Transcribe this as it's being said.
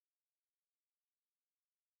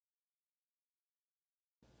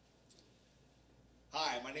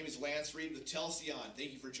Hi, my name is Lance Reed with Telcion.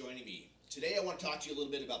 Thank you for joining me. Today I want to talk to you a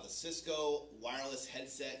little bit about the Cisco Wireless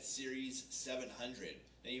Headset Series 700.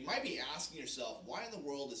 Now you might be asking yourself, why in the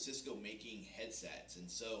world is Cisco making headsets?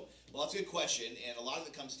 And so, well, that's a good question, and a lot of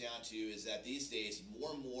it comes down to is that these days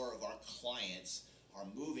more and more of our clients are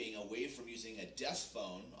moving away from using a desk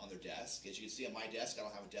phone on their desk. As you can see on my desk, I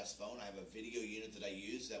don't have a desk phone. I have a video unit that I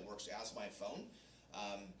use that works as my phone.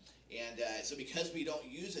 So because we don't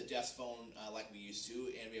use a desk phone like we used to,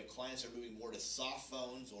 and we have clients that are moving more to soft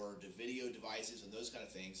phones or to video devices and those kind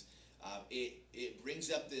of things, it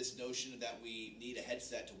brings up this notion that we need a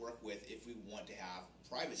headset to work with if we want to have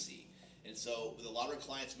privacy. And so with a lot of our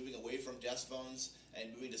clients moving away from desk phones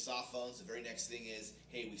and moving to soft phones, the very next thing is,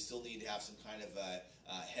 hey, we still need to have some kind of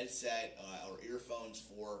headset or earphones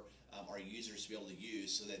for our users to be able to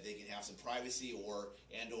use so that they can have some privacy or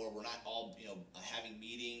we're not all having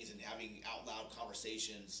meetings and having out loud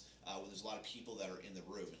conversations when there's a lot of people that are in the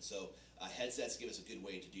room. And so headsets give us a good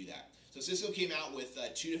way to do that. So Cisco came out with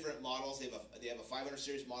two different models. They have a 500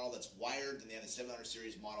 series model that's wired, and they have a 700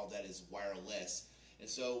 series model that is wireless. And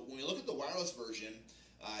so when we look at the wireless version,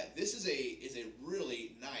 this is a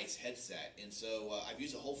really nice headset. And so I've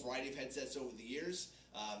used a whole variety of headsets over the years.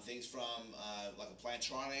 Things from like a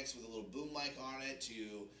Plantronics with a little boom mic on it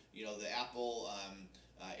to the Apple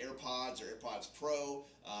AirPods or AirPods Pro.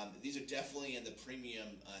 These are definitely in the premium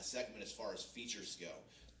segment as far as features go.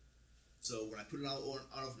 So when I put it on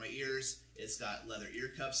over my ears, it's got leather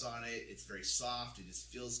ear cups on it. It's very soft. It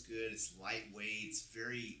just feels good. It's lightweight. It's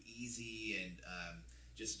very easy and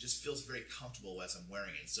just feels very comfortable as I'm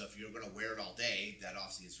wearing it. So if you're going to wear it all day, that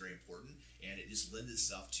obviously is very important, and it just lends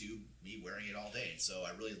itself to me wearing it all day. And so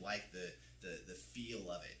I really like the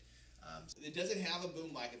feel of it. It doesn't have a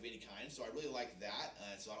boom mic of any kind, so I really like that.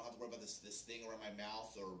 So I don't have to worry about this thing around my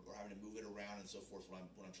mouth or having to move it around and so forth when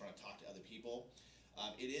I'm trying to talk to other people.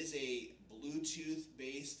 It is a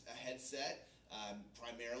Bluetooth-based headset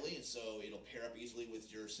primarily, and so it'll pair up easily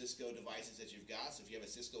with your Cisco devices that you've got. So if you have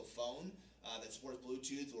a Cisco phone that supports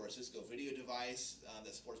Bluetooth or a Cisco video device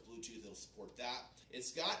that supports Bluetooth, it'll support that.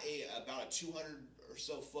 It's got about a 200 or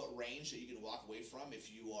so foot range that you can walk away from if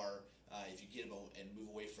you get and move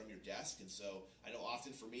away from your desk. And so I know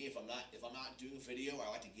often for me, if I'm not doing video, I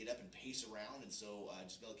like to get up and pace around, and so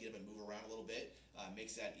just be able to get up and move around a little bit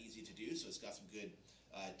makes that easy to do. So it's got some good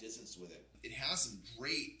distance with it. It has some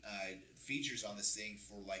great features on this thing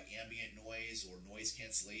for like ambient noise or noise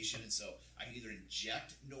cancellation, and so I can either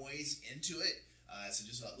inject noise into it, so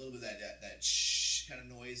just a little bit of that shh kind of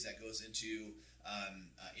noise that goes into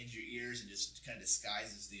your ears and just kind of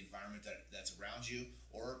disguises the environment that's around you,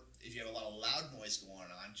 or if you have a lot of loud noise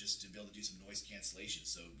going on, just to be able to do some noise cancellation.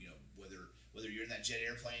 So whether you're in that jet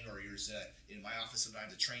airplane or you're in my office,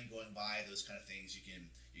 sometimes a train going by, those kind of things, you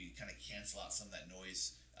kind of cancel out some of that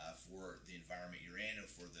noise for the environment you're in or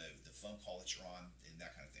for the phone call that you're on and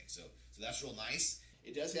that kind of thing. So that's real nice.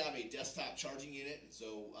 It does have a desktop charging unit, and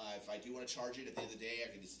so if I do want to charge it at the end of the day,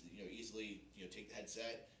 I can just easily take the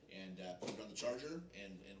headset and put it on the charger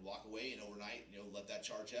and walk away, and overnight let that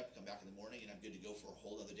charge up, come back in the morning, and I'm good to go for a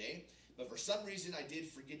whole other day. But for some reason I did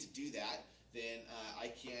forget to do that, then I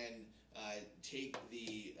can take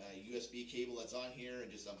the USB cable that's on here and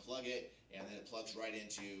just unplug it, and then it plugs right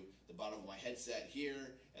into the bottom of my headset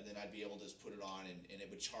here, and then I'd be able to just put it on and it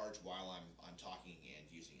would charge while I'm talking and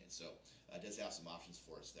using it. So it does have some options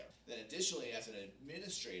for us there. Then additionally, as an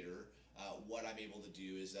administrator, what I'm able to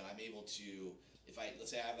do is that I'm able to,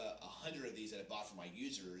 let's say I have 100 of these that I bought for my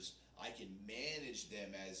users, I can manage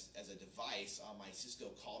them as a device on my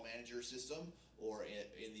Cisco Call Manager system or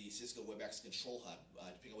in the Cisco WebEx Control Hub,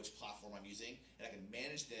 depending on which platform I'm using, and I can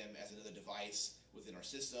manage them as another device within our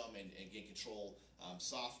system and again control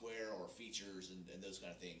software or features and those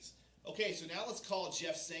kind of things. Okay, so now let's call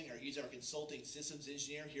Jeff Sanger. He's our consulting systems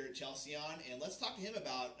engineer here at Telcion, and let's talk to him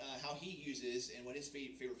about how he uses and what his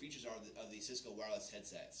favorite features are of the Cisco wireless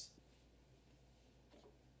headsets.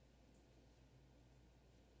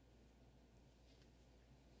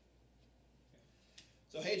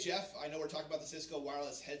 So hey Jeff, I know we're talking about the Cisco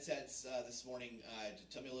wireless headsets this morning.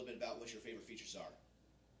 Tell me a little bit about what your favorite features are.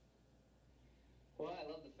 Well, I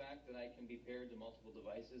love the fact that I can be paired to multiple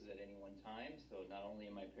devices at any one time. So not only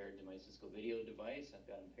am I paired to my Cisco video device, I've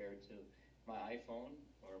got them paired to my iPhone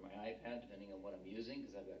or my iPad, depending on what I'm using,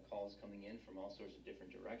 because I've got calls coming in from all sorts of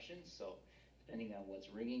different directions. So depending on what's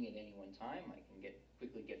ringing at any one time, I can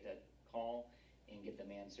quickly get that call and get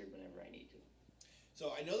them answered whenever I need to.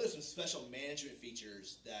 So I know there's some special management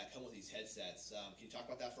features that come with these headsets. Can you talk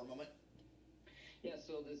about that for a moment? Yeah,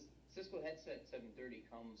 so this Cisco Headset 730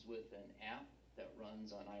 comes with an app that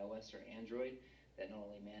runs on iOS or Android that not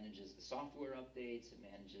only manages the software updates, it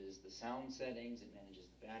manages the sound settings, it manages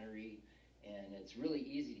the battery, and it's really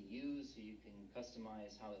easy to use, so you can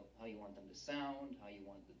customize how you want them to sound, how you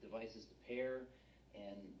want the devices to pair,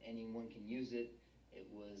 and anyone can use it. It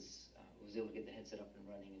was able to get the headset up and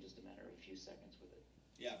running in just a matter of a few seconds with it.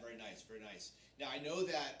 Yeah, very nice, very nice. Now, I know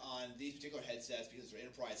that on these particular headsets, because they're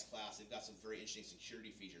enterprise class, they've got some very interesting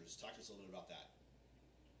security features. Talk to us a little bit about that.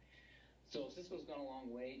 So Cisco's gone a long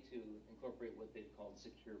way to incorporate what they've called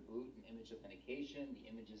secure boot and image authentication. The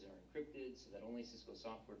images are encrypted so that only Cisco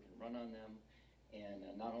software can run on them. And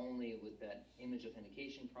not only with that image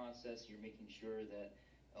authentication process, you're making sure that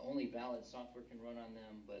only valid software can run on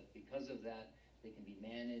them, but because of that, they can be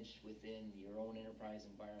managed within your own enterprise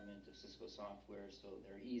environment of Cisco software, so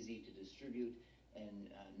they're easy to distribute, and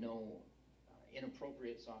no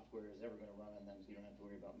inappropriate software is ever going to run on them, so you don't have to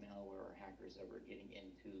worry about malware or hackers ever getting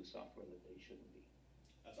into software that they shouldn't be.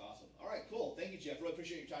 That's awesome. All right, cool. Thank you, Jeff. Really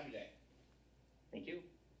appreciate your time today. Thank you.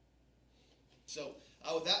 So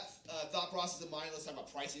with that thought process in mind, let's talk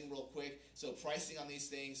about pricing real quick. So pricing on these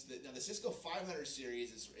things, now the Cisco 500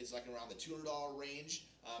 series is like around the $200 range.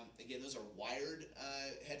 Again, those are wired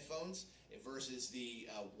headphones versus the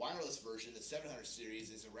wireless version, the 700 series,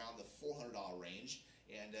 is around the $400 range.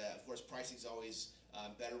 And of course, pricing is always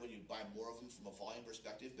better when you buy more of them from a volume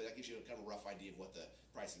perspective, but that gives you kind of a rough idea of what the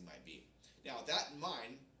pricing might be. Now, with that in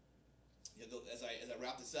mind, as I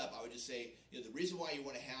wrap this up, I would just say, the reason why you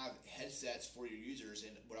want to have headsets for your users,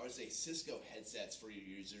 and what I would say Cisco headsets for your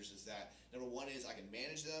users, is that number one is I can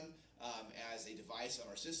manage them as a device on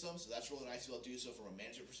our system, so that's really nice to be able to do so from a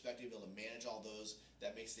management perspective, be able to manage all those.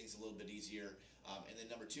 That makes things a little bit easier. And then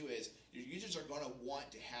number two is your users are going to want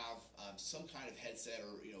to have some kind of headset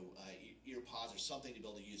or ear pods or something to be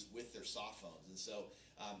able to use with their soft phones. And so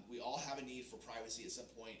we all have a need for privacy at some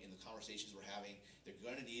point in the conversations we're having. They're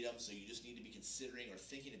going to need them, so you just need to be considering or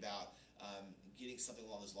thinking about getting something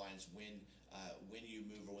along those lines when you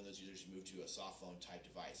move, or when those users move to a soft phone type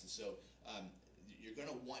device. And so you're going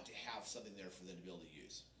to want to have something there for them to be able to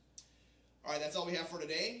use. All right, that's all we have for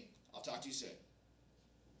today. I'll talk to you soon.